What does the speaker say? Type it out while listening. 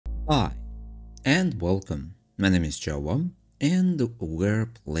Hi, and welcome. My name is Joa, and we're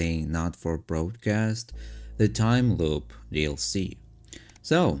playing not for broadcast the Timeloop DLC.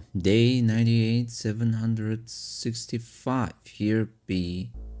 So, day 98, 765. Here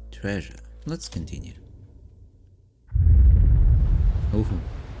be treasure. Let's continue. Oh,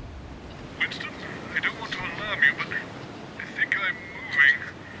 Winston, I don't want to alarm you, but I think I'm moving.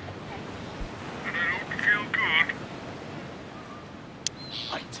 And I don't feel good.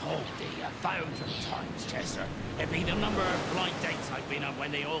 I told thee 1,000 times, Chester. It'd be the number of blind dates I've been on when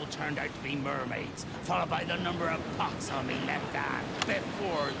they all turned out to be mermaids, followed by the number of pox on me left hand.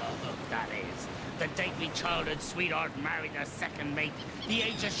 Before the hook, that is. The date me childhood sweetheart married their second mate, the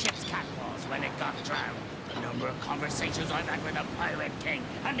age of ship's cat was when it got drowned, the number of conversations I've had with the Pirate King,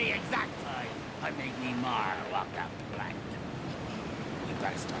 and the exact time I made me mar walk that plank. You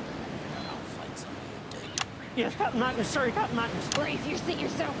better start remembering and I'll fight some of you, do you? Yes, Captain Magnus, sorry, Captain Magnus. Brace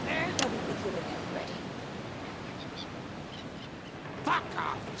yourself there. I'll be with you when I'm ready. Fuck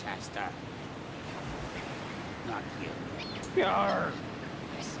off, Chester. Not you. Yarr.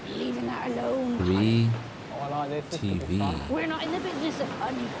 Just leaving that alone. free Oh, I like this. This could be TV. fun. We're not in the business of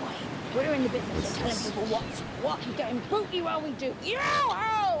fun, boy. We're in the business of telling people what's what and getting booty while we do.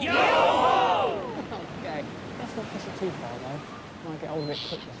 Yo-ho! Yo-ho! Okay, let's not push it too far, though. Might get old a bit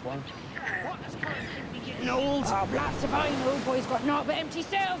quick, this one. What is be getting old? Oh, blast if I know. Boy's got naught but empty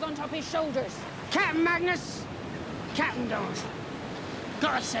sails on top his shoulders. Captain Magnus! Captain Donald.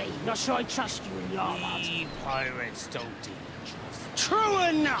 Gotta say, not sure I trust you and your lot. We pirates don't even trust. True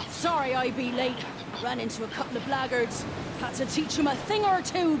enough! Sorry I be late. Ran into a couple of blackguards. Had to teach them a thing or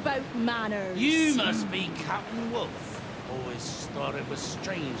two about manners. You must be Captain Wolf. Always thought it was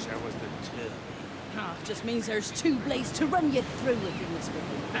strange there was the two. Ah, just means there's two blades to run you through if you must be.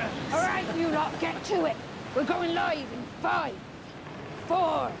 All right, you lot, get to it. We're going live in 5,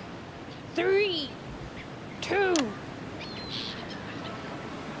 4, 3, 2.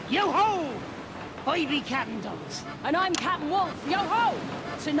 Yo-ho! I be Captain Donald. And I'm Captain Wolf. Yo-ho!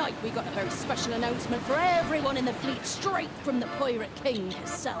 Tonight we got a very special announcement for everyone in the fleet, straight from the Pirate King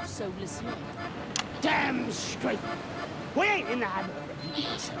himself, so listen up. Damn straight. We ain't in the habit of repeating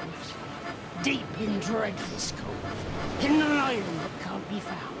ourselves. Deep in Dreadfist Cove, in an island that can't be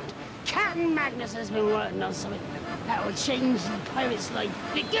found, Captain Magnus has been working on something that will change the pirate's life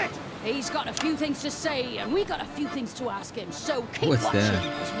for good. He's got a few things to say, and we got a few things to ask him, so keep What's watching that?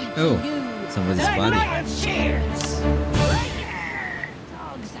 as we Oh, bring you somebody's the body. night of cheers!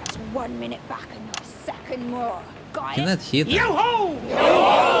 Dogs, that's 1 minute back and not a second more. Got it? Cannot hit that. Yo-ho!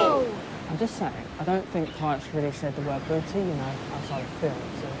 Yo! I'm just saying, I don't think pirates really said the word booty, you know, outside of film,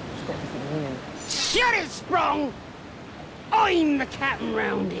 so it's got different meaning. Shut it, Sprung! I'm the captain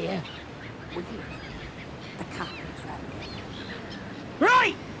round here. The captain's round.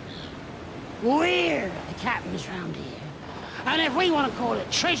 Right! We're the captains round here. And if we want to call it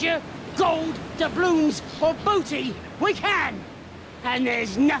treasure, gold, doubloons, or booty, we can. And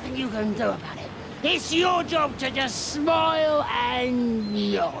there's nothing you can do about it. It's your job to just smile and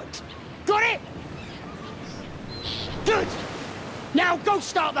nod. Got it? Good! Now go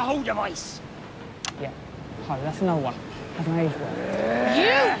start the whole device. Yeah. Hi, that's another one. Hasn't aged well.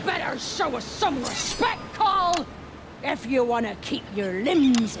 You better show us some respect, Carl! If you want to keep your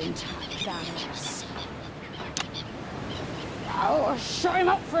limbs intact, that is. Oh, shut him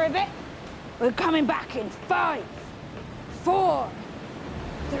up for a bit. We're coming back in 5, 4,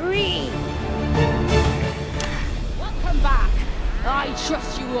 3. Welcome back. I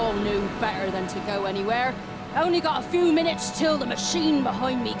trust you all knew better than to go anywhere. Only got a few minutes till the machine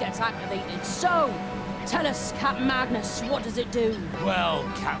behind me gets activated, so tell us, Captain Magnus, what does it do? Well,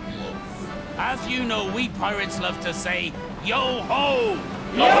 Captain Wolf, as you know, we pirates love to say, yo-ho!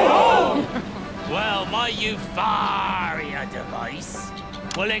 Yo-ho! Well, my Euphoria device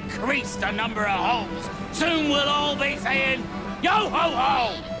will increase the number of hoes. Soon we'll all be saying,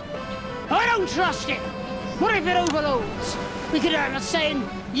 yo-ho-ho! I don't trust it. What if it overloads? We could have us saying,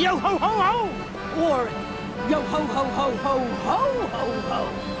 yo-ho-ho-ho! Or yo-ho-ho-ho-ho-ho-ho-ho?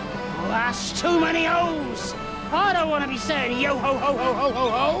 Well, that's too many O's. I don't want to be saying yo ho ho ho ho ho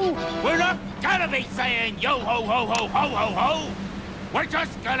ho. We're not gonna be saying yo ho ho ho ho ho ho. We're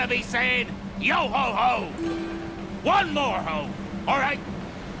just gonna be saying yo ho ho. One more ho. All right.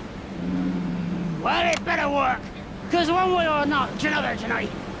 Well, it better work. Cause one way or not, tonight,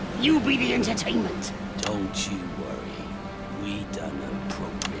 you be the entertainment. Don't you worry. We done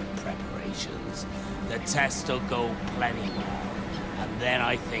appropriate preparations. The test'll go plenty well. And then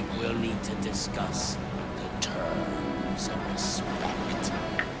I think we'll need to discuss the terms of respect.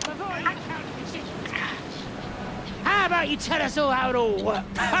 How about you tell us all how it all works?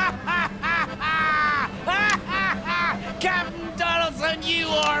 Captain Donaldson, you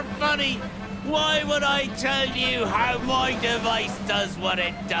are funny. Why would I tell you how my device does what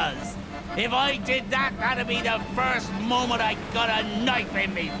it does? If I did that, that'd be the first moment I got a knife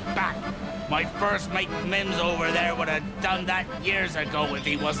in me back. My first mate Mims over there would have done that years ago if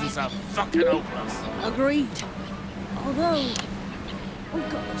he wasn't so fucking hopeless. Agreed. Although, we've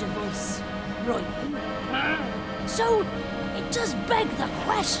got a device right here. So, it does beg the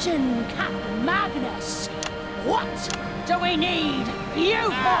question, Captain Magnus. What do we need you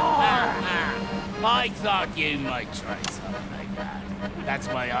for? I thought you might try something like that. That's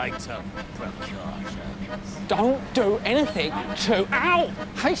why I took precautions. Don't do anything too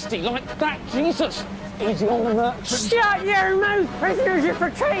hasty like that, Jesus. Easy on the merchant. Shut your mouth! Prisoners are for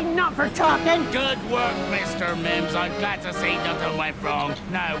trading, not for talking! Good work, Mr. Mims. I'm glad to see nothing went wrong.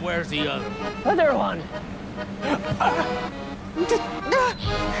 Now, where's the other? Other one.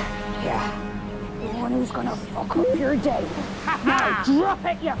 Yeah. The one who's gonna fuck up your day. Now drop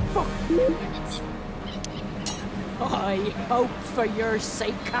it, you fuck. I hope for your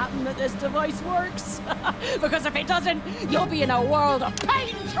sake, Captain, that this device works. Because if it doesn't, you'll be in a world of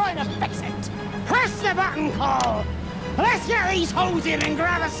pain trying to fix it. Press the button, Cole. Let's get these hoes in and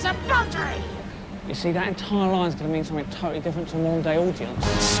grab us some poultry. You see, that entire line's going to mean something totally different to a modern-day audience.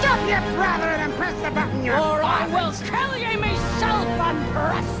 Stop your brother and press the button, you Or I will kill you myself and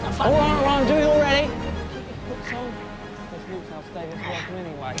press the button. All right, I'm doing it already. Put on. This looks I'll stay this welcome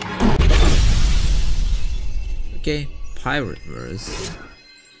anyway. Okay, pirate verse.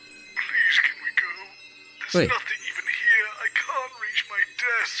 Please, can we go? There's Wait. nothing even here. I can't reach my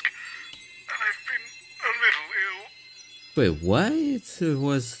desk. And I've been a little ill. Wait, what? It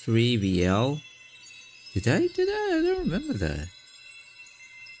was 3VL? Did I? I don't remember that.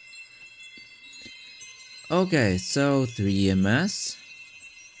 Okay, so 3MS.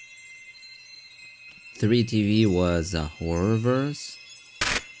 3TV was a horror verse.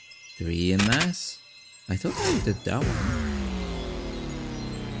 3MS? I thought I did that one.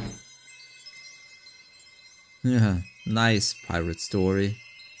 Yeah, nice pirate story.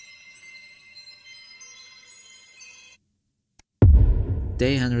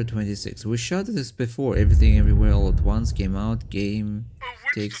 Day 126. We shot this before Everything Everywhere All at Once came out. Game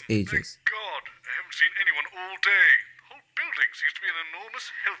takes Winston, ages. Thank God. I haven't seen anyone all day. The whole building seems to be an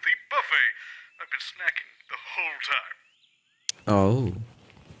enormous, healthy buffet. I've been snacking the whole time. Oh.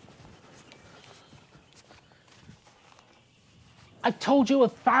 I've told you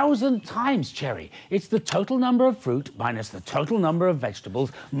 1,000 times, Cherry. It's the total number of fruit minus the total number of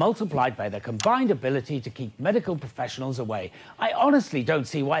vegetables multiplied by the combined ability to keep medical professionals away. I honestly don't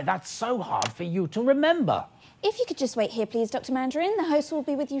see why that's so hard for you to remember. If you could just wait here, please, Dr. Mandarin. The host will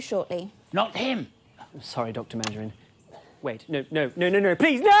be with you shortly. Not him. I'm sorry, Dr. Mandarin. Wait, no,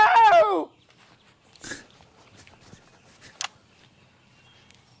 please, no!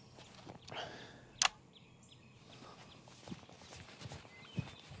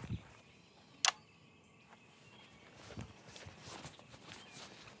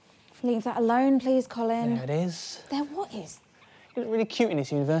 Leave that alone, please, Colin. There it is. There, what is? You look really cute in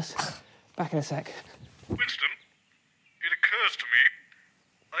this universe. Back in a sec. Winston, it occurs to me,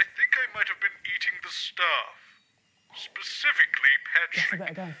 I think I might have been eating the staff. Specifically, Guess I Patrick.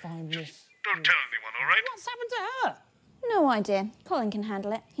 better go and find this. Don't tell anyone, all right? What's happened to her? No idea. Colin can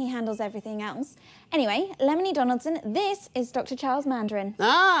handle it. He handles everything else. Anyway, Lemony Donaldson, this is Dr. Charles Mandarin.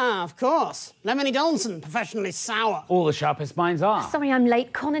 Ah, of course. Lemony Donaldson, professionally sour. All the sharpest minds are. Sorry I'm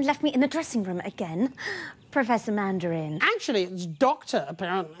late. Colin left me in the dressing room again. Professor Mandarin. Actually, it's Doctor,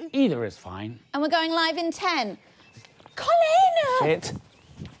 apparently. Either is fine. And we're going live in 10. Colin! Shit.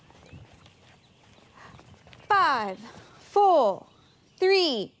 5, 4,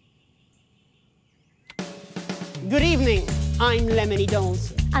 3. Good evening. I'm Lemony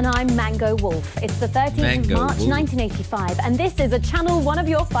Donaldson. And I'm Mango Wolf. It's the 13th Mango of March, Wolf. 1985, and this is a Channel One of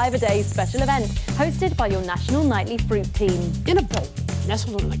Your 5-A-Day special event, hosted by your National Nightly Fruit team. In a bowl,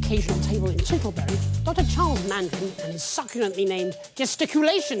 nestled on an occasional table in Tinkleberry, Dr. Charles Mandarin and his succulently named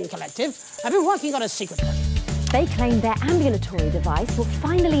Gesticulation Collective have been working on a secret project. They claim their ambulatory device will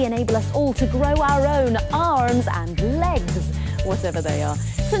finally enable us all to grow our own arms and legs, whatever they are.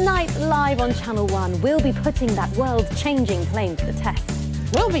 Tonight, live on Channel One, we'll be putting that world-changing claim to the test.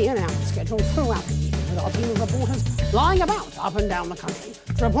 We'll be in and out scheduled throughout the evening with our team of reporters lying about up and down the country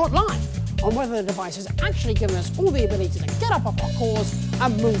to report live on whether the device has actually given us all the ability to get up off our cores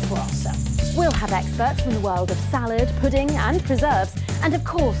and move for ourselves. We'll have experts from the world of salad, pudding and preserves, and of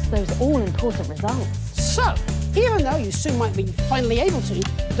course, those all-important results. So, Even though you soon might be finally able to,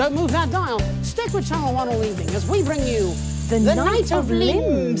 don't move that dial. Stick with Channel 1 all evening as we bring you The Night of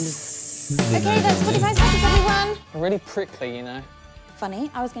Limbs. Okay, that's 45 seconds, everyone. Really prickly, you know. Funny,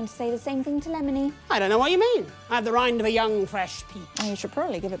 I was going to say the same thing to Lemony. I don't know what you mean. I have the rind of a young, fresh peach. And you should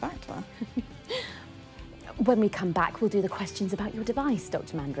probably give it back to her. When we come back, we'll do the questions about your device,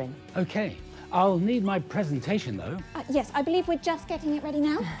 Dr. Mandarin. Okay, I'll need my presentation though. Yes, I believe we're just getting it ready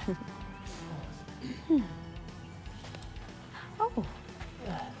now. Oh.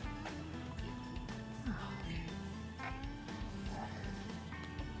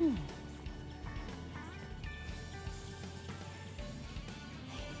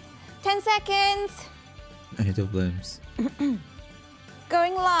 10 seconds. Night of Limbs.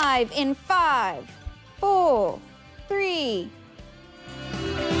 Going live in 5, 4, 3.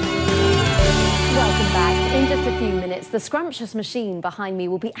 Welcome back. In just a few minutes, the scrumptious machine behind me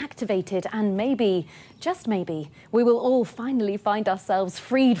will be activated and maybe, just maybe, we will all finally find ourselves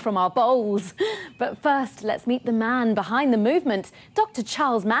freed from our bowls. But first, let's meet the man behind the movement, Dr.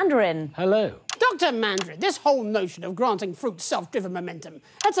 Charles Mandarin. Hello. Dr. Mandarin, this whole notion of granting fruit self-driven momentum,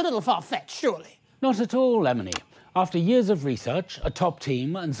 that's a little far-fetched, surely. Not at all, Lemony. After years of research, a top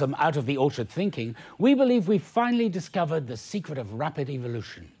team, and some out-of-the-orchard thinking, we believe we've finally discovered the secret of rapid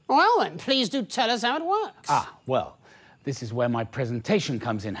evolution. Well then, please do tell us how it works. Well, this is where my presentation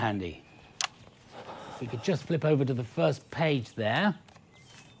comes in handy. If we could just flip over to the first page there.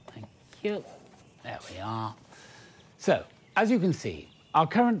 Thank you. There we are. So, as you can see, our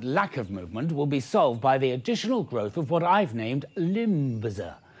current lack of movement will be solved by the additional growth of what I've named limbs.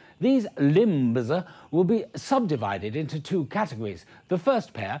 These limbs will be subdivided into two categories. The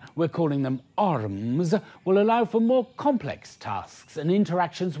first pair, we're calling them arms, will allow for more complex tasks and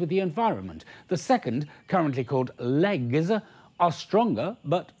interactions with the environment. The second, currently called legs, are stronger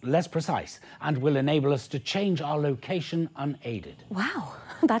but less precise and will enable us to change our location unaided. Wow,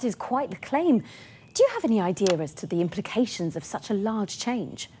 that is quite the claim. Do you have any idea as to the implications of such a large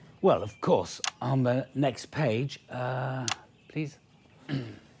change? Well, of course, on the next page, please.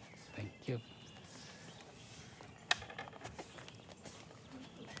 Thank you.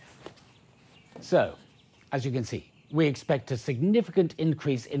 So, as you can see, we expect a significant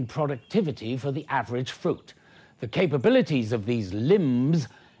increase in productivity for the average fruit. The capabilities of these limbs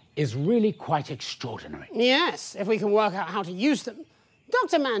is really quite extraordinary. Yes, if we can work out how to use them.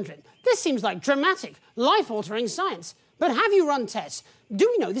 Dr. Mandarin, this seems like dramatic, life-altering science. But have you run tests? Do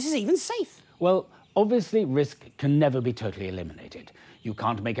we know this is even safe? Well, obviously risk can never be totally eliminated. You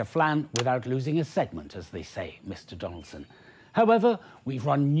can't make a flan without losing a segment, as they say, Mr. Donaldson. However, we've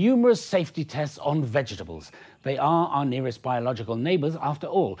run numerous safety tests on vegetables. They are our nearest biological neighbours, after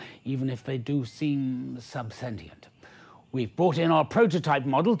all, even if they do seem subsentient. We've brought in our prototype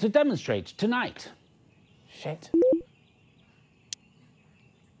model to demonstrate tonight. Shit.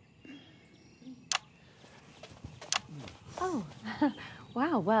 Oh,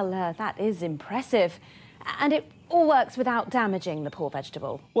 wow, well, that is impressive. And it all works without damaging the poor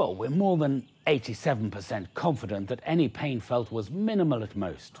vegetable. Well, we're more than 87% confident that any pain felt was minimal at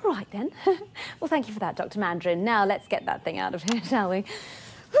most. All right, then. Well, thank you for that, Dr. Mandarin. Now let's get that thing out of here, shall we?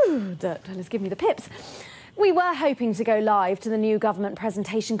 Whew, dirt fellas, give me the pips. We were hoping to go live to the new government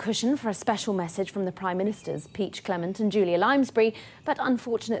presentation cushion for a special message from the Prime Ministers, Peach Clement and Julia Limesbury, but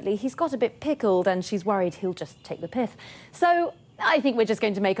unfortunately he's got a bit pickled and she's worried he'll just take the piss. So I think we're just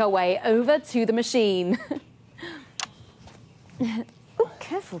going to make our way over to the machine. Oh,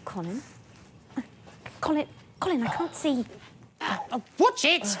 careful, Colin. Colin, I can't see. Watch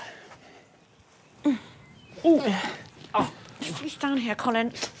it! He's down here,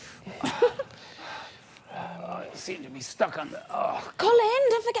 Colin. I seem to be stuck under... Oh. Colin,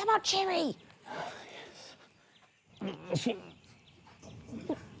 don't forget about Cherry.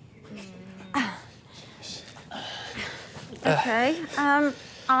 Okay,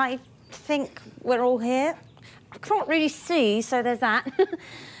 I think we're all here. I can't really see, so there's that.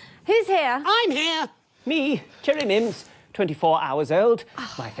 Who's here? I'm here. Me, Cherry Mims, 24 hours old.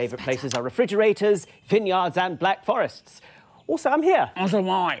 My favourite places are refrigerators, vineyards and black forests. Also, I'm here. As am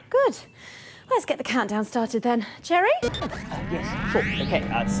I. Good. Let's get the countdown started then. Cherry? Yes, sure. OK,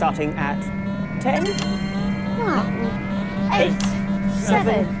 starting at 10. 9, 8,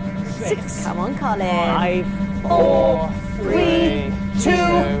 7, 6. Come on, Colin. 5, 4, 3, 2,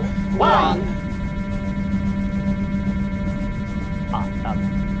 1.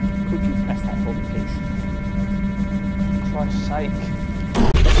 Could you press that for me, please? For Christ's sake.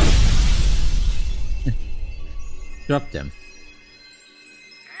 Drop them.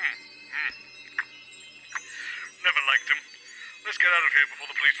 Never liked him. Let's get out of here before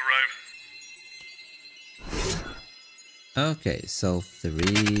the police arrive. Okay, so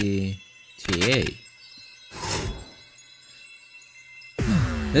 3 TA.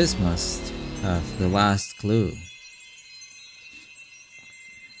 This must have the last clue.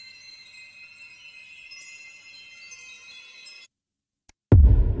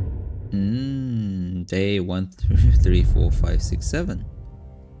 Day 1, 2, 3, 4, 5, 6, 7.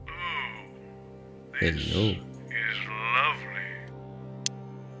 Hello. Is lovely.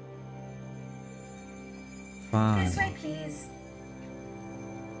 5. This way, please.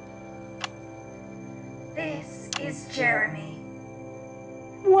 This is Jeremy.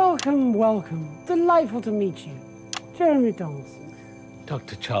 Welcome, welcome. Delightful to meet you. Jeremy Donaldson.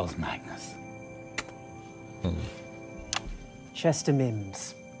 Dr. Charles Magnus. Oh, Chester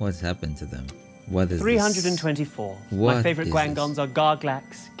Mims. what's happened to them? What is 324. This? What My favourite is Gwangons are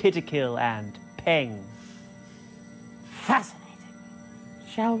Garglax, Kitterkill, and Peng. Fascinating.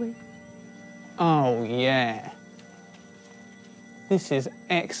 Shall we? Oh, yeah. This is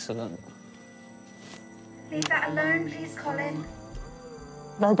excellent. Leave that alone, please, Colin.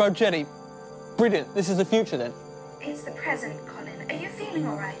 Robo Jetty. Brilliant. This is the future then. It's the present, Colin. Are you feeling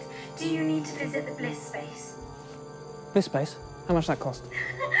all right? Do you need to visit the bliss space? Bliss space? How much that cost?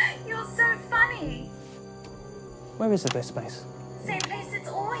 You're so funny. Where is the bliss space? Same place it's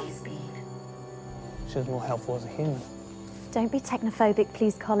always been. She was more helpful as a human. Don't be technophobic,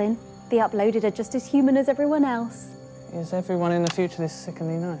 please, Colin. The uploaded are just as human as everyone else. Is everyone in the future this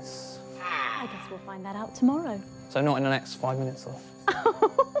sickeningly nice? I guess we'll find that out tomorrow. So not in the next 5 minutes or...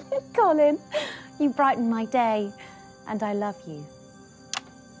 Colin, you brighten my day, and I love you.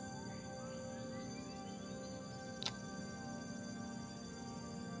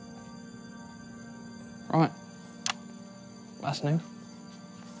 Right. That's new.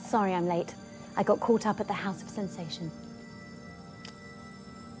 Sorry I'm late. I got caught up at the House of Sensation.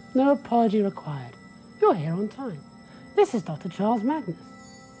 No apology required. You're here on time. This is Dr. Charles Magnus.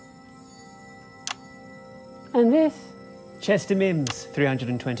 And this? Chester Mims,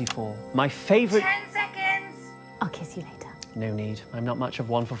 324. My favourite... 10 seconds. I'll kiss you later. No need. I'm not much of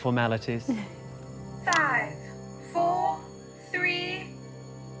one for formalities. 5, 4, 3.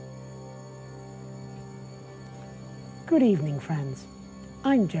 Good evening, friends.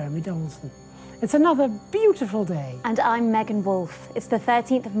 I'm Jeremy Donaldson. It's another beautiful day. And I'm Megan Wolfe. It's the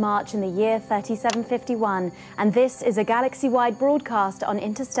 13th of March in the year 3751, and this is a galaxy-wide broadcast on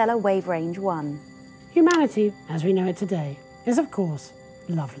Interstellar Wave Range 1. Humanity, as we know it today, is of course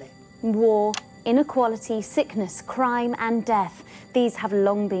lovely. War, inequality, sickness, crime and death. These have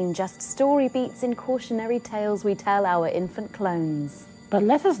long been just story beats in cautionary tales we tell our infant clones. But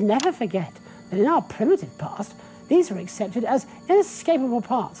let us never forget that in our primitive past, these were accepted as inescapable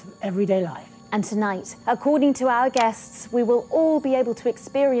parts of everyday life. And tonight, according to our guests, we will all be able to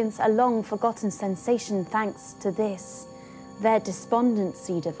experience a long-forgotten sensation thanks to this, their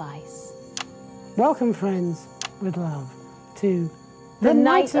despondency device. Welcome, friends, with love, to The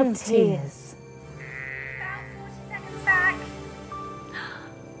Night of Tears. About 40 seconds back.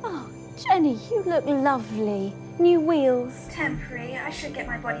 Oh, Jenny, you look lovely. New wheels. Temporary. I should get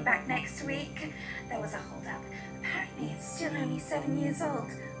my body back next week. There was a hold-up. Apparently it's still only 7 years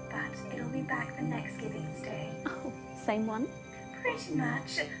old, but it'll be back for next Giving's Day. Oh, same one? Pretty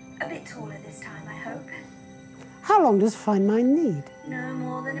much. A bit taller this time, I hope. How long does Find Mine need? No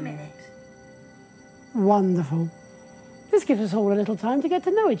more than a minute. Wonderful. This gives us all a little time to get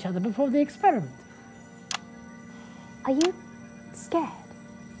to know each other before the experiment. Are you scared?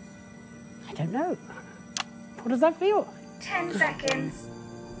 I don't know. What does that feel like? 10 seconds.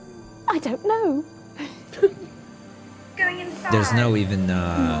 I don't know. Going in 5. There's no even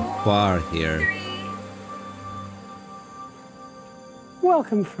bar here. 3.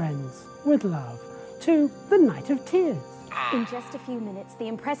 Welcome, friends, with love, to the Night of Tears. In just a few minutes, the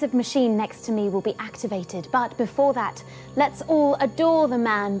impressive machine next to me will be activated. But before that, let's all adore the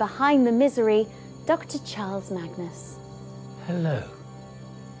man behind the misery, Dr. Charles Magnus. Hello.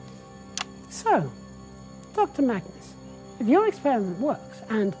 So, Dr. Magnus, if your experiment works,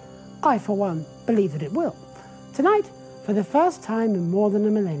 and I, for one, believe that it will, tonight, for the first time in more than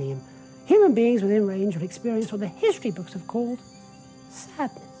a millennium, human beings within range will experience what the history books have called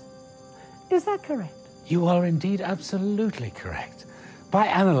sadness. Is that correct? You are indeed absolutely correct. By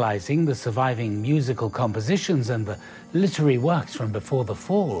analysing the surviving musical compositions and the literary works from before the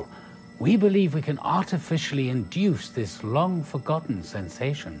fall, we believe we can artificially induce this long-forgotten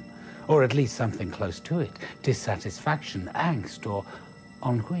sensation, or at least something close to it, dissatisfaction, angst, or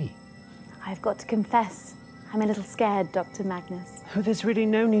ennui. I've got to confess, I'm a little scared, Dr. Magnus. Oh, there's really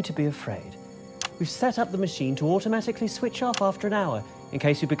no need to be afraid. We've set up the machine to automatically switch off after an hour, in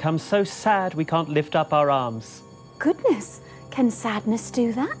case you become so sad we can't lift up our arms. goodness. Can sadness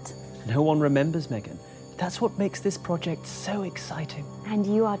do that? No one remembers, Megan. That's what makes this project so exciting. And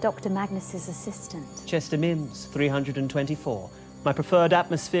you are Dr. Magnus's assistant. Chester Mims, 324. My preferred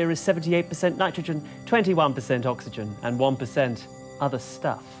atmosphere is 78% nitrogen, 21% oxygen, and 1% other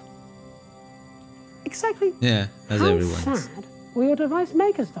stuff. Exactly Yeah, as how everyone's. sad were your device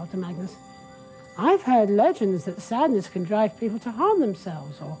makers, Dr. Magnus? I've heard legends that sadness can drive people to harm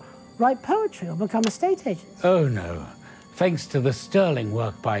themselves or write poetry or become estate agents. Oh no. Thanks to the sterling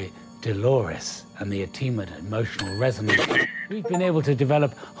work by Dolores and the Atimid emotional resonance, we've been able to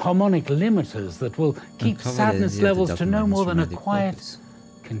develop harmonic limiters that will keep Uncover the sadness idea of the levels to no documents more than a from the quiet, purpose.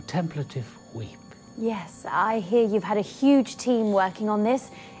 contemplative weep. Yes, I hear you've had a huge team working on this.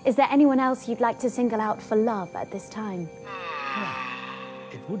 Is there anyone else you'd like to single out for love at this time?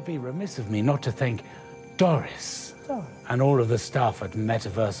 It would be remiss of me not to thank Doris and all of the staff at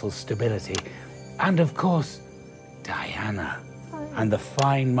Metaversal Stability, and of course, Diana and the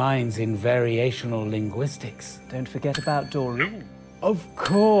fine minds in variational linguistics. Don't forget about Doreen. Of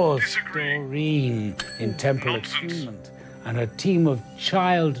course, Disagree. Doreen in Temple Nonsense. Attunement and a team of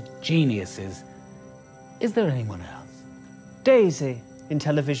child geniuses. Is there anyone else? Daisy in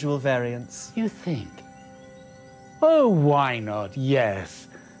televisual variants. You think? Oh, why not? Yes.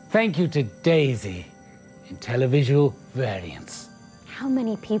 Thank you to Daisy in televisual variants. How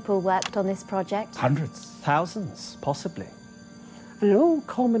many people worked on this project? Hundreds. Thousands, possibly. And it all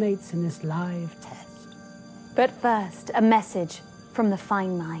culminates in this live test. But first, a message from the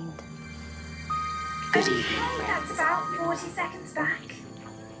fine mind. Good evening, that's about 40 seconds back.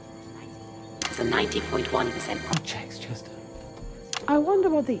 There's a 90.1% Good checks, Chester. I wonder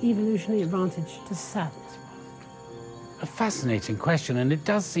what the evolutionary advantage to sadness was. A fascinating question, and it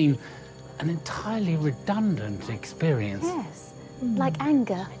does seem an entirely redundant experience. Yes, like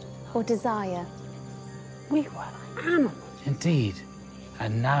anger or desire. We were animals. Indeed.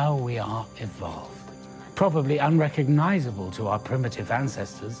 And now we are evolved. Probably unrecognizable to our primitive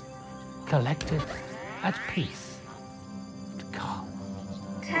ancestors. Collected, at peace, and calm.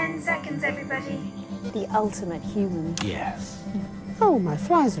 10 seconds, everybody. The ultimate human. Yes. Oh, my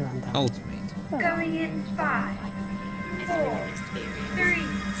flies are undone. Ultimate. Going in 5, 4,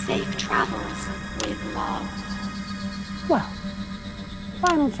 3. safe travels with love. Well,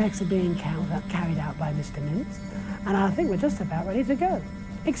 final checks are being carried out by Mr. Mintz, and I think we're just about ready to go.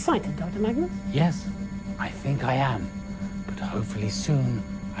 Excited, Dr. Magnus? Yes, I think I am. But hopefully soon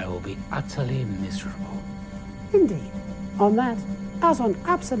I will be utterly miserable. Indeed. On that, as on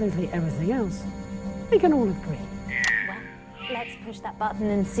absolutely everything else, we can all agree. Well, let's push that button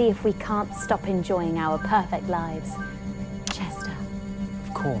and see if we can't stop enjoying our perfect lives. Chester.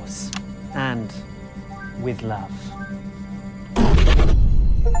 Of course. And with love.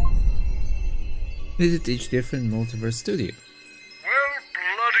 Visit each different multiverse studio. Well,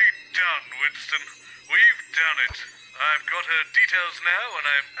 bloody done, Winston. We've done it. I've got her details now, and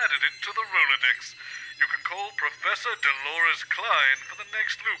I've added it to the Rolodex. You can call Professor Dolores Klein for the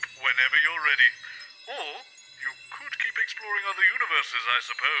next loop whenever you're ready. Or you could keep exploring other universes, I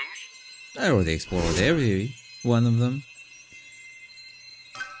suppose. I already explored every one of them.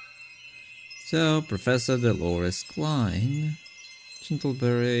 So, Professor Dolores Klein,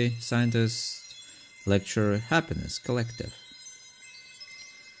 Gentlebury, scientist, lecturer, Happiness Collective.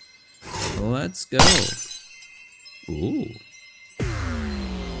 Let's go. Ooh.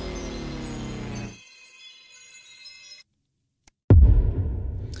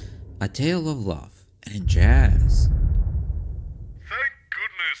 A Tale of Love and Jazz. Thank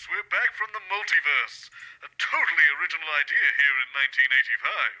goodness we're back from the multiverse. A totally original idea here in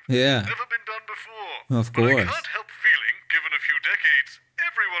 1985. Yeah. Never been done before. Of But I course. can't help feeling, given a few decades,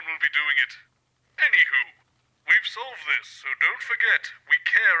 everyone will be doing it. Anywho, we've solved this, so don't forget, we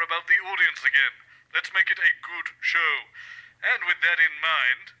care about the audience again. Let's make it a good show. And with that in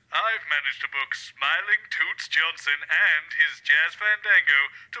mind, I've managed to book Smiling Toots Johnson and his Jazz Fandango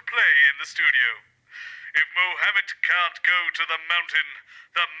to play in the studio. If Mohammed can't go to the mountain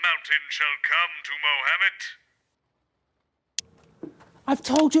shall come to Mohammed. I've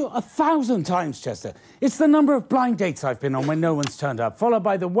told you 1,000 times, Chester. It's the number of blind dates I've been on when no one's turned up, followed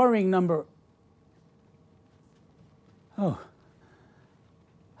by the worrying number... Oh.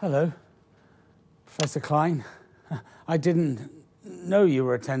 Hello, Professor Klein. I didn't know you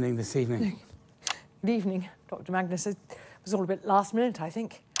were attending this evening. Good evening, Dr. Magnus. It was all a bit last minute, I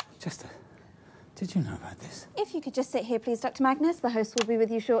think. Chester, did you know about this? If you could just sit here, please, Dr. Magnus. The host will be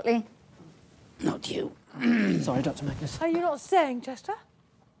with you shortly. Not you. Sorry, Dr. Magnus. Are you not staying, Chester?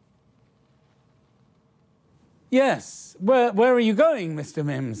 Yes. Where are you going, Mr.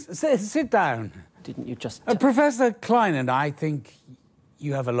 Mims? Sit down. Didn't you just... Professor Klein and I think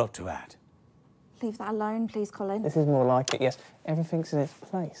you have a lot to add. Leave that alone, please, Colin. This is more like it, yes. Everything's in its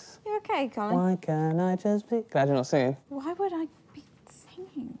place. You okay, Colin? Why can't I just be... Glad you're not singing. Why would I be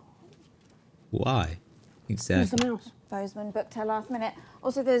singing? Why? Exactly. Who's the mouse? Bozeman booked her last minute.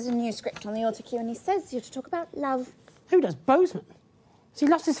 Also, there's a new script on the auto cue, and he says you're to talk about love. Who does Bozeman? Has he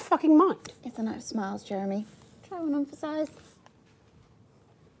lost his fucking mind? It's a night of smiles, Jeremy. Try one on for size.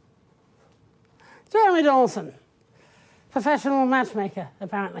 Jeremy Dawson. Professional matchmaker,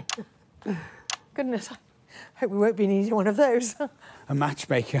 apparently. Goodness, I hope we won't be needing one of those. A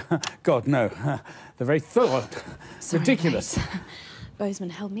matchmaker? God, no. They're very thought. Ridiculous. Mate. Bozeman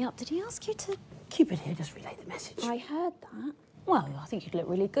held me up. Did he ask you to... Cupid here, just relay the message. I heard that. Well, I think you'd look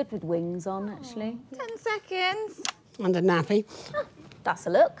really good with wings on, actually. 10 seconds. And a nappy. That's a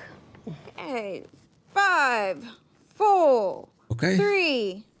look. Okay. 5, 4, Okay.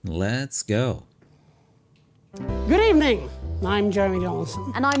 3. Let's go. Good evening. I'm Jeremy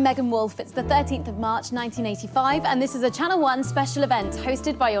Dawson. And I'm Megan Wolfe. It's the 13th of March, 1985, and this is a Channel 1 special event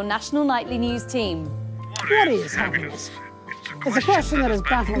hosted by your national nightly news team. What is happiness? It's a question that has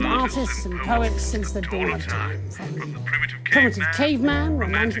baffled artists and poets since the dawn of time. From the primitive caveman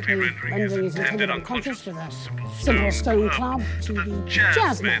romantically rendering his intended unconscious with a simple stone club to the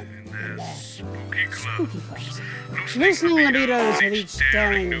jazzman and their spooky clubs. Loosening libidos with each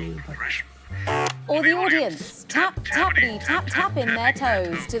stirring new progression. Or the audience, tap, tappity, tap, tapping their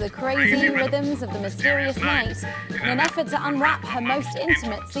toes to the crazy rhythms of the mysterious night in an effort to unwrap her most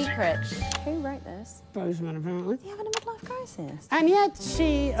intimate secret. Who wrote this? Bozeman, apparently. Is he having a midlife crisis? And yet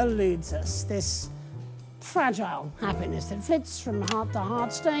she eludes us, this fragile happiness that flits from heart to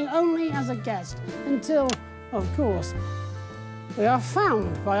heart, staying only as a guest until, of course, we are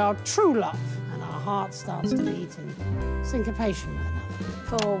found by our true love and our heart starts to beat in syncopation with another.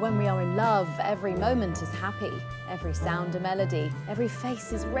 For when we are in love, every moment is happy, every sound a melody, every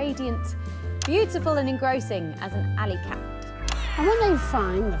face is radiant, beautiful and engrossing as an alley cat. And when they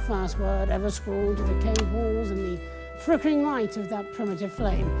find the first word ever scrawled to the cave walls in the flickering light of that primitive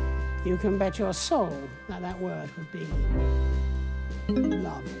flame, you can bet your soul that that word would be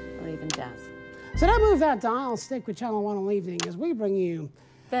love. Or even jazz. So don't move that dial, stick with Channel 1 all evening as we bring you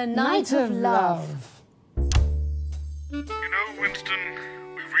The Night of Love. You know, Winston,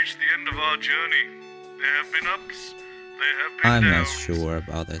 we've reached the end of our journey. There have been ups, there have been I'm downs. not sure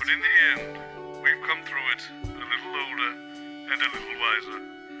about it. But in the end, we've come through it a little older and a little wiser.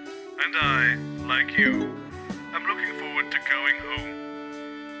 And I, like you, am looking forward to going home.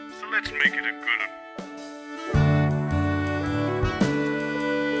 So let's make it a good one.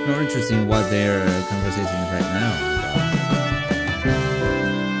 More interesting what their conversation is right now.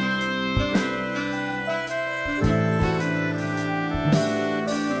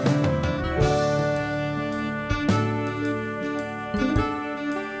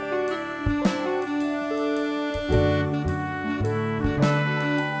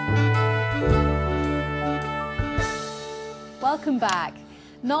 Welcome back.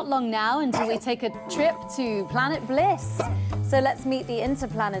 Not long now until we take a trip to Planet Bliss. So let's meet the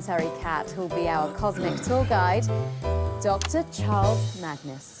interplanetary cat who'll be our cosmic tour guide, Dr. Charles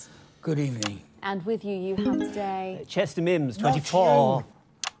Magnus. Good evening. And with you, you have today... Chester Mims, 24.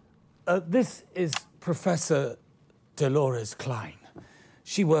 This is Professor Dolores Klein.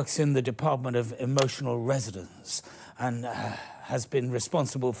 She works in the Department of Emotional Resonance and has been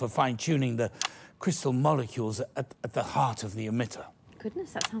responsible for fine-tuning the crystal molecules at the heart of the emitter.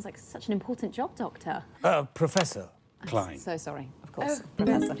 Goodness, that sounds like such an important job, Doctor. Professor Klein. I'm so sorry, of course.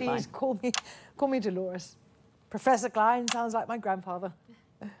 Professor, please call me Dolores. Professor Klein sounds like my grandfather.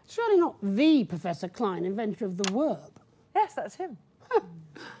 Surely not the Professor Klein, inventor of the verb. Yes, that's him.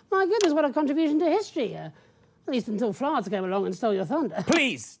 My goodness, what a contribution to history. At least until Florence came along and stole your thunder.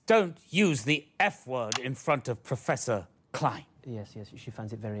 Please don't use the F word in front of Professor Klein. Yes, she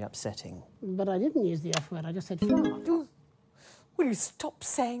finds it very upsetting. But I didn't use the F word, I just said Florence. Will you stop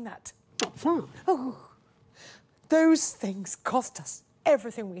saying that? Not Florence. Oh, those things cost us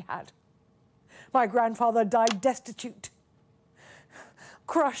everything we had. My grandfather died destitute,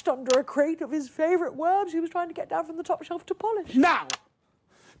 crushed under a crate of his favourite worms he was trying to get down from the top shelf to polish. Now,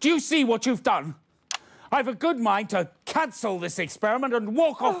 do you see what you've done? I've a good mind to cancel this experiment and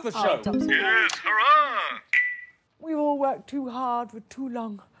walk off the show. Yes, hurrah! We've all worked too hard for too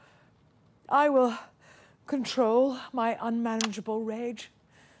long. I will control my unmanageable rage.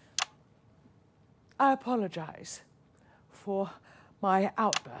 I apologise for my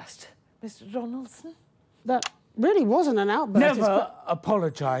outburst, Mr. Donaldson. That really wasn't an outburst. Never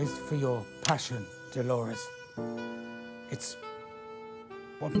apologised for your passion, Dolores. It's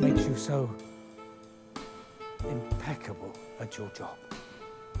what makes you so impeccable at your job.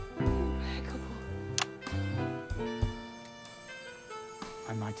 Impeccable.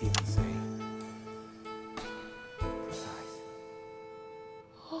 I might even say precise.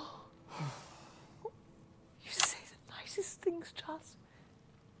 You say the nicest things, Charles.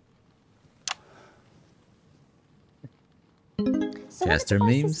 So Chester when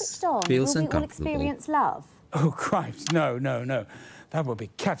the device is memes switched on, feels will we all uncomfortable. experience love? Oh, cripes, no. That would be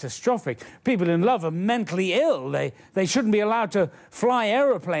catastrophic. People in love are mentally ill. They shouldn't be allowed to fly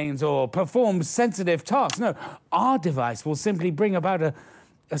aeroplanes or perform sensitive tasks. No, our device will simply bring about a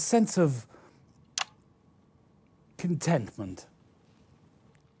sense of contentment.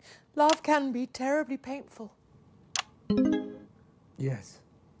 Love can be terribly painful. Yes.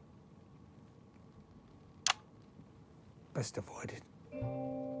 Best avoided.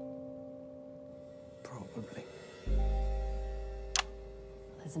 Probably.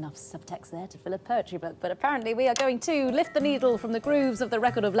 There's enough subtext there to fill a poetry book, but apparently we are going to lift the needle from the grooves of the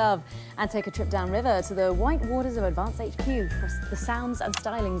record of love and take a trip downriver to the white waters of Advance HQ for the sounds and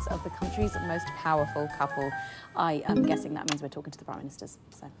stylings of the country's most powerful couple. I am guessing that means we're talking to the Prime Ministers.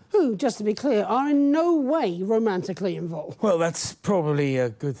 So. Who, just to be clear, are in no way romantically involved. Well, that's probably a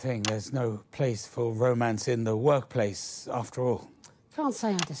good thing. There's no place for romance in the workplace, after all. Can't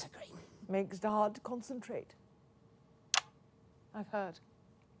say I disagree. Makes it hard to concentrate. I've heard.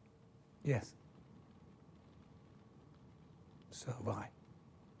 Yes. So have I.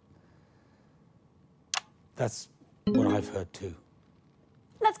 That's what I've heard too.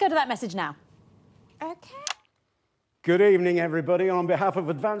 Let's go to that message now. Okay. Good evening, everybody. On behalf of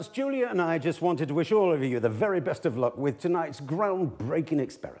Advance, Julia and I just wanted to wish all of you the very best of luck with tonight's groundbreaking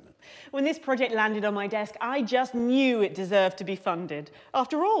experiment. When this project landed on my desk, I just knew it deserved to be funded.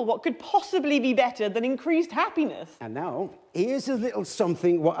 After all, what could possibly be better than increased happiness? And now, here's a little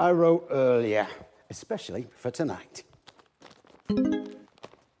something what I wrote earlier, especially for tonight.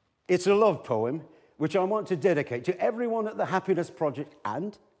 It's a love poem, which I want to dedicate to everyone at the Happiness Project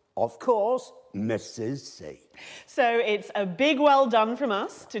and, of course, Mrs. C. So it's a big well done from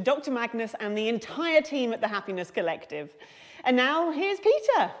us to Dr. Magnus and the entire team at the Happiness Collective. And now here's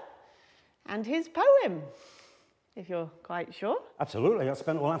Peter and his poem, if you're quite sure. Absolutely, I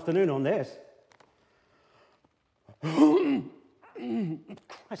spent all afternoon on this. Christ,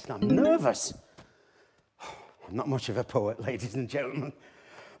 I'm nervous. I'm not much of a poet, ladies and gentlemen.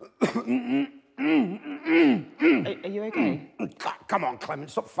 Are you okay? Come on, Clement,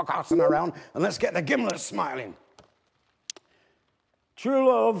 stop fuck-assing around and let's get the gimlets smiling. True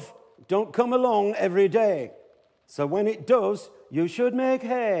love don't come along every day, so when it does, you should make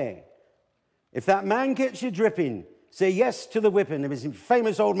hay. If that man gets you dripping, say yes to the whipping, as his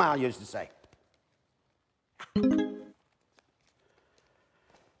famous old Mal used to say.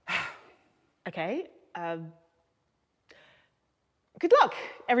 Okay. Good luck,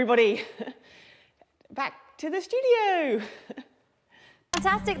 everybody. Back to the studio.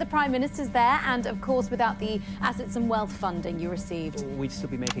 Fantastic, the Prime Minister's there, and of course without the assets and wealth funding you received. We'd still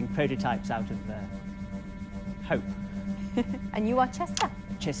be making prototypes out of hope. And you are Chester?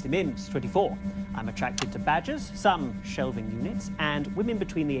 Chester Mims, 24. I'm attracted to badgers, some shelving units, and women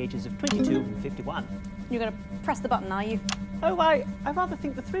between the ages of 22 and 51. You're going to press the button, are you? Oh, I rather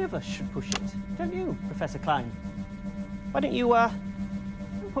think the three of us should push it. Don't you, Professor Klein? Why don't you,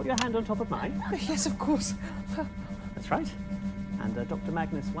 put your hand on top of mine? Yes, of course. That's right. And Dr.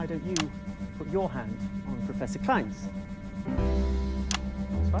 Magnus, why don't you put your hand on Professor Klein's?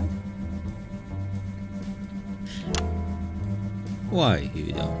 That's right. Why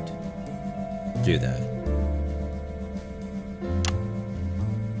you don't do that?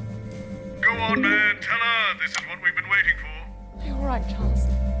 Go on, man. Tell her. This is what we've been waiting for. You're all right, Charles. I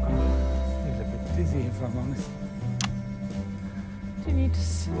feel a bit dizzy, if I'm honest. Do you need to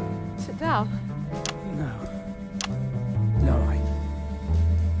sit down? No, I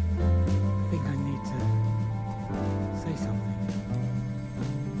think I need to say something.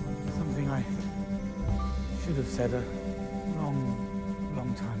 Something I should have said a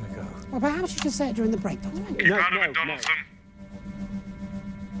long time ago. Well, perhaps you should say it during the break, Dr. Magnus. Keep out of it, Donaldson.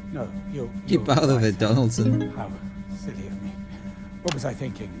 No, you're Keep out of it, Donaldson. How silly of me. What was I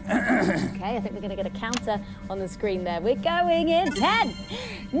thinking? Okay, I think we're going to get a counter on the screen there. We're going in 10,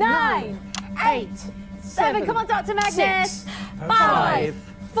 9, 8, 7. Come on, Dr. Magnus. 5,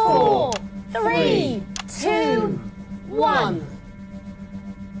 4, 3, 2, 1.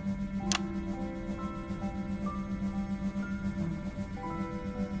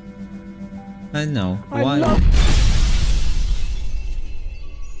 I know. I Why? Well,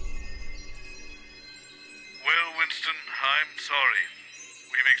 Winston, I'm sorry.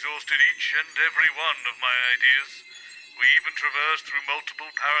 We've exhausted each and every one of my ideas. We even traversed through multiple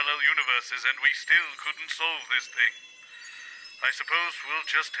parallel universes, and we still couldn't solve this thing. I suppose we'll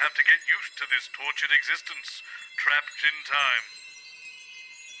just have to get used to this tortured existence, trapped in time.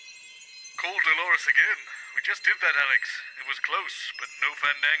 Call Dolores again. We just did that, Alex. It was close, but no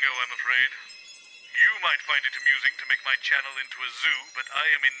fandango, I'm afraid. You might find it amusing to make my channel into a zoo, but I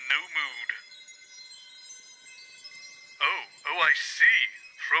am in no mood. Oh, I see.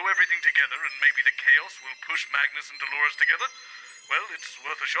 Throw everything together and maybe the chaos will push Magnus and Dolores together? Well, it's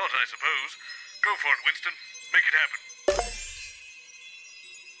worth a shot, I suppose. Go for it, Winston. Make it happen.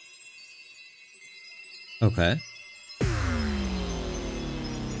 Okay.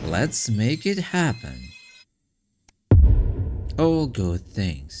 Let's make it happen. All good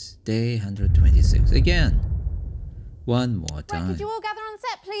things. Day 126. Again. One more time. Right, could you all gather on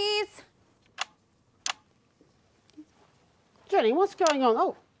set, please? Jenny, what's going on?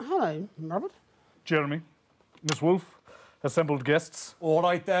 Oh, hello, Robert. Jeremy, Miss Wolfe, assembled guests. All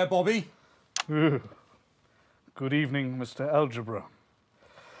right there, Bobby. Good evening, Mr. Algebra.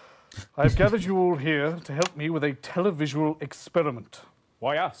 I've gathered you all here to help me with a televisual experiment.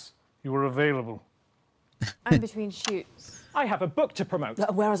 Why us? You were available. I'm between shoots. I have a book to promote.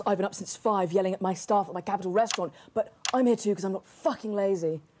 Whereas I've been up since 5 yelling at my staff at my capital restaurant, but I'm here too because I'm not fucking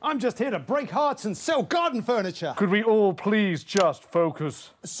lazy. I'm just here to break hearts and sell garden furniture. Could we all please just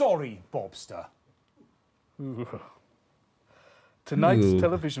focus? Sorry, Bobster. Tonight's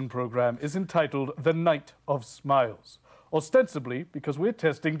television program is entitled The Night of Smiles, ostensibly because we're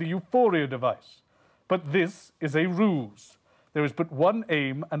testing the Euphoria device. But this is a ruse. There is but one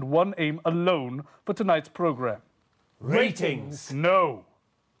aim and one aim alone for tonight's program. Ratings. No.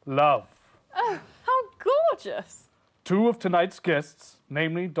 Love. Oh, how gorgeous. 2 of tonight's guests,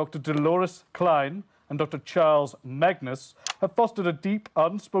 namely Dr. Dolores Klein and Dr. Charles Magnus, have fostered a deep,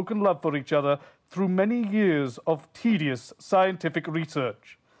 unspoken love for each other through many years of tedious scientific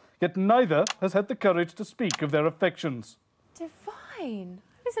research. Yet neither has had the courage to speak of their affections. Divine.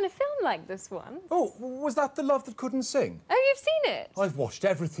 I was in a film like this one. Oh, was that The Love That Couldn't Sing? Oh, you've seen it? I've watched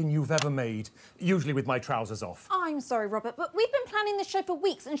everything you've ever made, usually with my trousers off. I'm sorry, Robert, but we've been planning this show for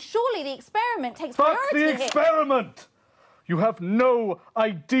weeks, and surely the experiment takes Fuck priority the experiment! You have no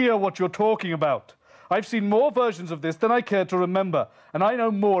idea what you're talking about. I've seen more versions of this than I care to remember, and I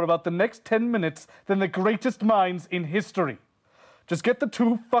know more about the next 10 minutes than the greatest minds in history. Just get the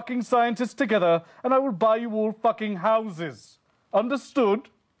 2 fucking scientists together, and I will buy you all fucking houses. Understood?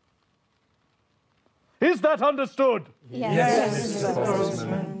 Is that understood? Yes.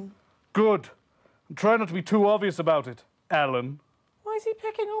 Good. And try not to be too obvious about it, Alan. Why is he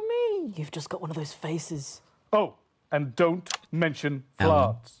picking on me? You've just got one of those faces. Oh, and don't mention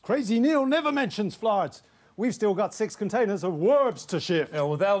Flards. Crazy Neil never mentions Flards. We've still got 6 containers of Werbs to ship. Oh,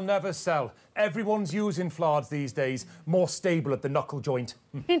 well, they'll never sell. Everyone's using Flards these days. More stable at the knuckle joint.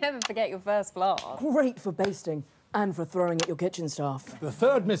 You never forget your first flart. Great for basting. And for throwing at your kitchen staff. The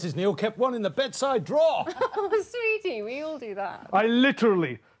third Mrs. Neil kept one in the bedside drawer. Oh, sweetie, we all do that. I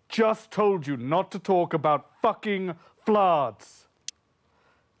literally just told you not to talk about fucking Flards.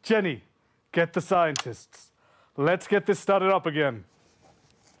 Jenny, get the scientists. Let's get this started up again.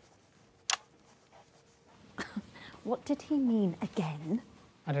 What did he mean again?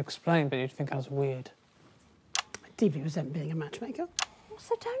 I'd explain, but you'd think I was weird. I deeply resent being a matchmaker.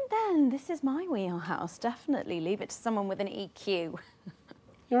 So don't then. This is my wheelhouse. Definitely leave it to someone with an EQ.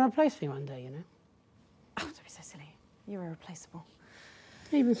 You'll replace me one day, you know. Oh, don't be so silly. You're irreplaceable.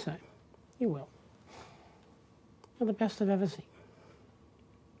 Even so, you will. You're the best I've ever seen.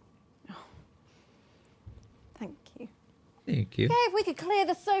 Oh. Thank you. Thank you. Okay, if we could clear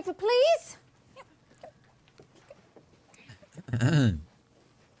the sofa, please.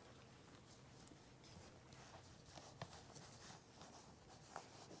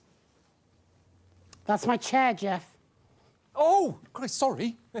 That's my chair, Jeff. Oh, Christ,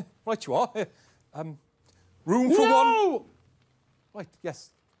 sorry. Right you are. Room for one. Right, yes.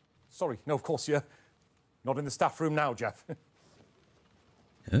 Sorry. No, of course, you're not in the staff room now, Jeff.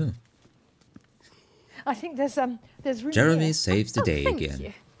 Oh. I think there's room Jeremy here. saves the day thank again.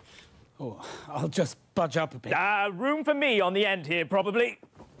 you. Oh, I'll just budge up a bit. Room for me on the end here, probably.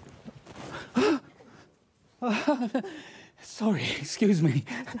 Sorry, excuse me.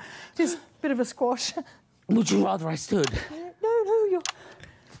 Just a bit of a squash. Would you rather I stood? No,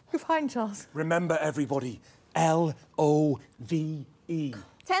 you're fine, Charles. Remember, everybody, L-O-V-E. 10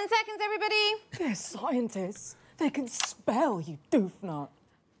 seconds, everybody. They're scientists. They can spell, you doofnut.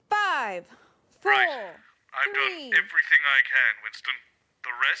 5, 4, Right. I've done everything I can, Winston.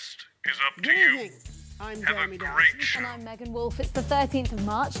 The rest is up to you. I'm Have Jeremy a great Dawson. show. And I'm Megan Wolf. It's the 13th of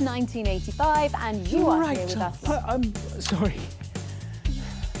March, 1985, and you are Right, here with us. I'm sorry.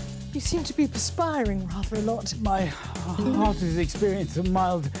 You seem to be perspiring rather a lot. My heart has experienced a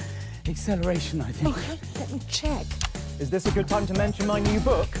mild acceleration, I think. Oh, let me check. Is this a good time to mention my new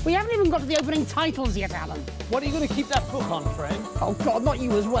book? We haven't even got to the opening titles yet, Alan. What are you going to keep that book on, friend? Oh, God, not you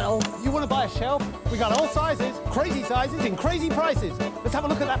as well. You want to buy a shelf? We got all sizes, in crazy prices. Let's have a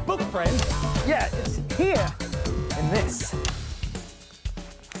look at that book, friend. Yeah, it's here, in this.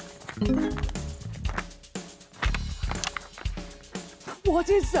 What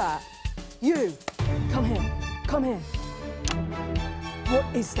is that? You, come here, come here.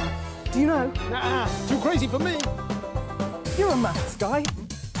 What is that? Do you know? Nah, too crazy for me. You're a maths guy.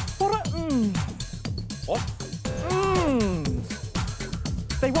 What are What?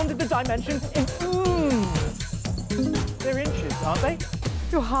 They wanted the dimension in They're inches, aren't they?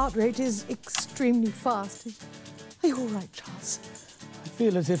 Your heart rate is extremely fast. Are you all right, Charles? I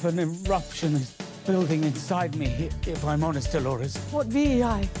feel as if an eruption is building inside me, if I'm honest, Dolores. What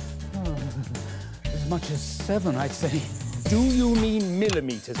VEI? Oh, as much as 7, I'd say. Do you mean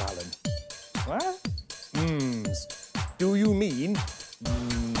millimeters, Alan? What? Do you mean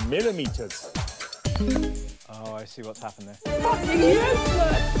millimeters? Oh, I see what's happened there. Fucking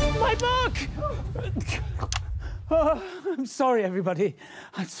useless! My book! Oh, I'm sorry, everybody.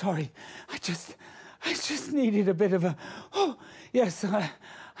 I'm sorry. I just needed a bit of a... Oh, yes,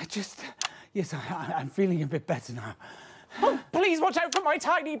 Yes, I'm feeling a bit better now. Oh, please watch out for my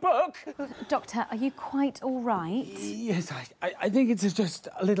tiny book. Doctor, are you quite all right? Yes, I think it's just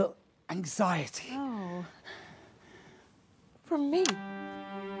a little anxiety. Oh. From me?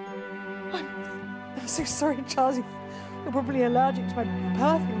 I'm so sorry, Charles. You're probably allergic to my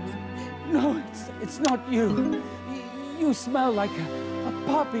perfume. No, it's not you. You smell like a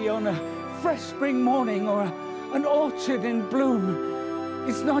puppy on a fresh spring morning or an orchard in bloom.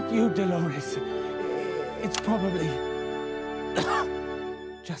 It's not you, Dolores. It's probably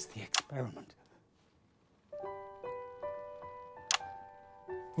just the experiment.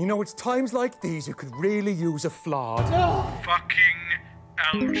 You know, it's times like these you could really use a flard. Fucking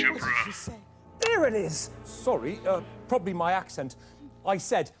algebra. There it is. Sorry, probably my accent. I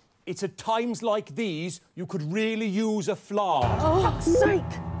said, it's at times like these you could really use a flard. Oh, fuck's sake!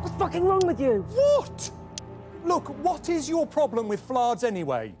 What's fucking wrong with you? What? Look, what is your problem with flards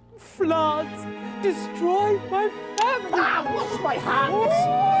anyway? Floods destroy my family. Ah, wash my hands!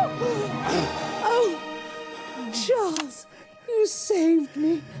 Oh, Charles, you saved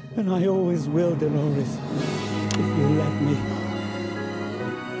me. And I always will, Dolores, if you let me.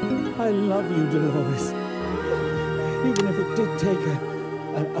 I love you, Dolores. Even if it did take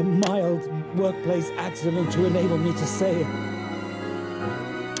a mild workplace accident to enable me to say it.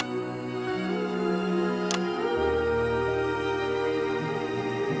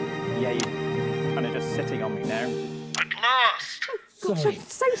 Yeah, you're kind of just sitting on me now. At last! Gosh, I'm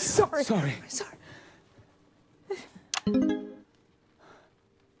so sorry. Sorry. Sorry.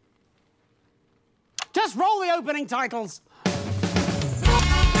 Just roll the opening titles.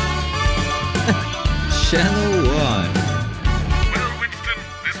 Channel 1. Well, Winston,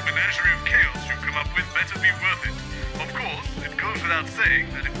 this menagerie of chaos you've come up with better be worth it. Of course, it goes without saying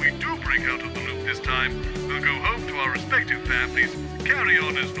that if we do break out of the loop this time, we'll go home to our respective families, carry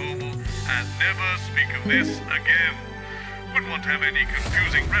on as normal, and never speak of this again. Wouldn't want to have any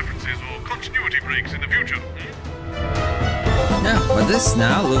confusing references or continuity breaks in the future. Yeah, but this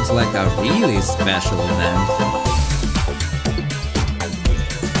now looks like a really special event.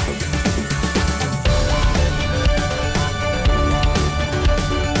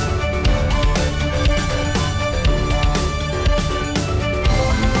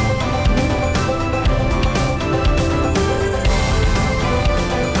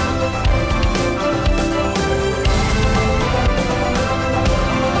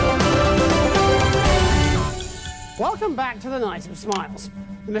 Welcome back to the Night of Smiles.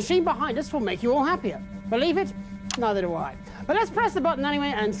 The machine behind us will make you all happier. Believe it? Neither do I. But let's press the button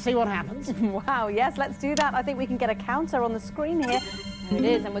anyway and see what happens. Wow, yes, let's do that. I think we can get a counter on the screen here. There it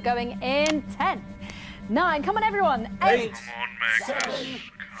is, and we're going in 10, 9, come on everyone, 8, Come on, Magnus.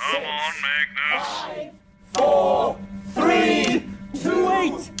 Come on, Magnus. 4, 3, 2,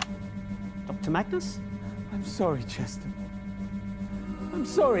 8. Dr. Magnus? I'm sorry, Chester. I'm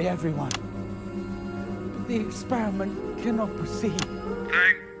sorry, everyone. But the experiment cannot proceed.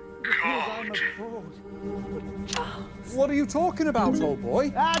 Thank God. I'm a fraud. What are you talking about, old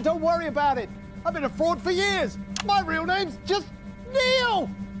boy? Ah, don't worry about it. I've been a fraud for years. My real name's just Neil.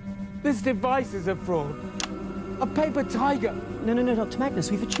 This device is a fraud. A paper tiger. No, Dr. Magnus,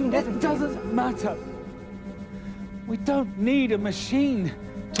 we've attuned everything. It doesn't matter. We don't need a machine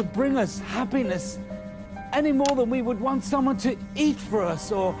to bring us happiness any more than we would want someone to eat for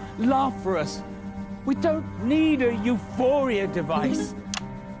us or laugh for us. We don't need a euphoria device.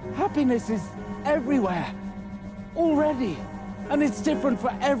 Happiness is everywhere, already, and it's different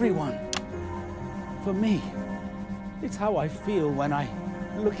for everyone. For me, it's how I feel when I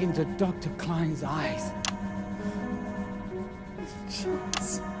look into Dr. Klein's eyes.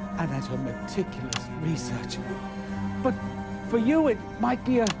 And at her meticulous research. But for you, it might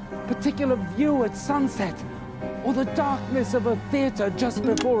be a particular view at sunset, or the darkness of a theater just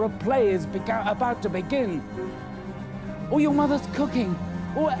before a play is about to begin, or your mother's cooking,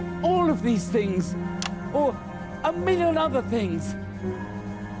 or all of these things, or a million other things.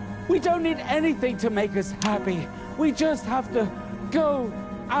 We don't need anything to make us happy. We just have to go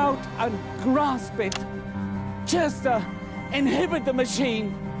out and grasp it. Just inhibit the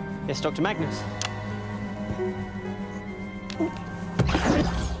machine. Yes, Dr. Magnus.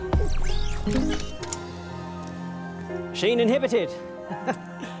 Machine inhibited.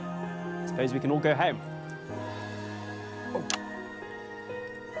 Suppose we can all go home.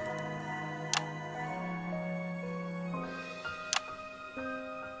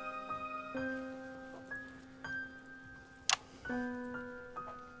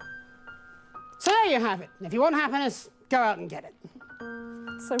 So there you have it. If you want happiness, go out and get it.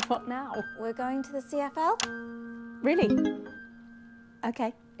 So what now? We're going to the CFL? Really?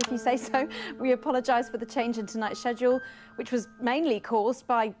 Okay, if you say so. We apologise for the change in tonight's schedule, which was mainly caused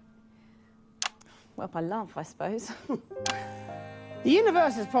by, well, by love, I suppose. The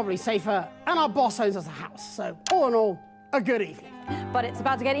universe is probably safer, and our boss owns us a house. So, all in all, a good evening. But it's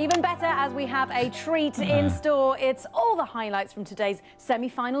about to get even better as we have a treat in store. It's all the highlights from today's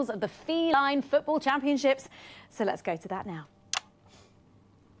semi-finals of the Feline Football Championships. So let's go to that now.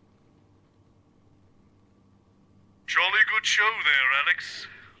 Jolly good show there, Alex.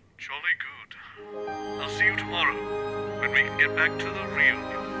 Jolly good. I'll see you tomorrow, when we can get back to the real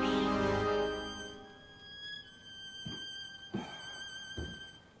news.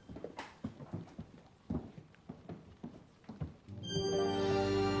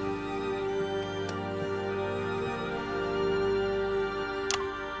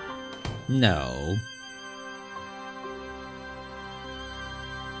 No.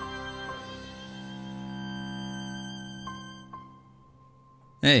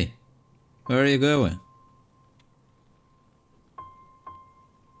 Hey, where are you going?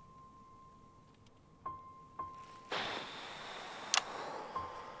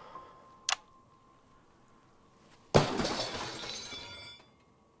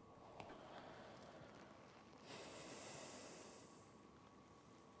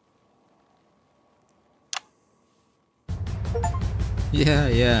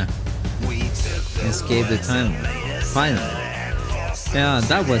 Yeah. Escape the time. Finally. Yeah,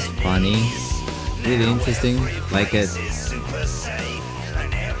 that was funny. Really interesting. Like it.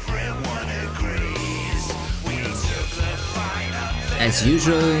 As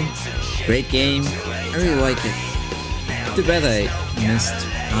usual, great game. I really like it. Too bad I missed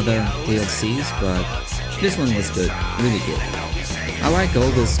other DLCs, but this one was good. Really good. I like all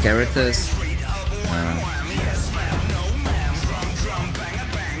those characters.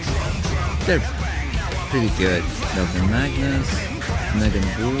 They're pretty good. Dr. Magnus, Megan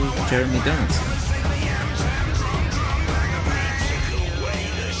Blue, Jeremy Donaldson.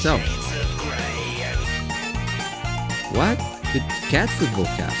 So, what? The cat football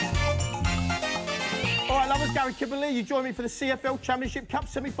cap? All right, lovers, Gary Kimberley, you join me for the CFL Championship Cup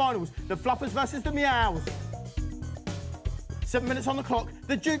semi-finals. The Fluffers versus the Meows. 7 minutes on the clock.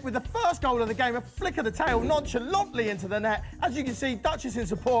 The Duke with the first goal of the game, a flick of the tail nonchalantly into the net. As you can see, Duchess in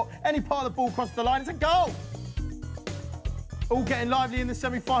support. Any part of the ball crosses the line, it's a goal. All getting lively in the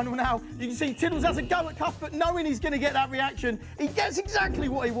semi-final now. You can see Tiddles has a go at Cuthbert, knowing he's going to get that reaction. He gets exactly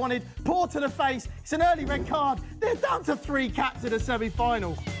what he wanted. Paw to the face. It's an early red card. They're down to 3 caps in the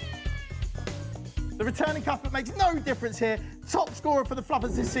semi-final. The returning Cuthbert makes no difference here. Top scorer for the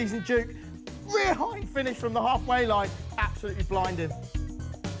Fluffers this season, Duke. Rear hind finish from the halfway line. Absolutely blinding.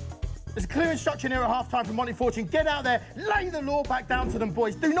 There's a clear instruction here at half-time from Monty Fortune. Get out there, lay the law back down to them,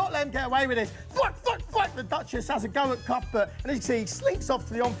 boys. Do not let them get away with this. Fight! The Duchess has a go at Cuthbert, and as you see, he slinks off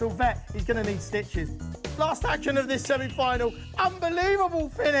to the on-field vet. He's going to need stitches. Last action of this semi-final. Unbelievable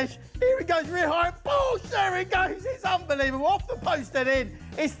finish. Here he goes, rear high. Balls, there he goes. It's unbelievable. Off the post and in.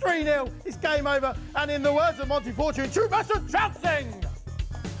 It's 3-0. It's game over. And in the words of Monty Fortune, true master trouncing.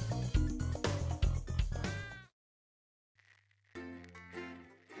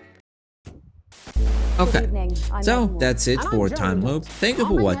 Okay, evening. I'm so Megan that's it Ward. for And I'm Time Jeremy Loop. Dawes. Thank you for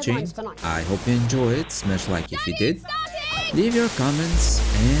I'll bring watching. headlines tonight. I hope you enjoyed. Smash like if you did. Leave your comments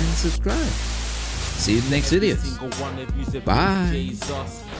and subscribe. See you in the next video. Bye.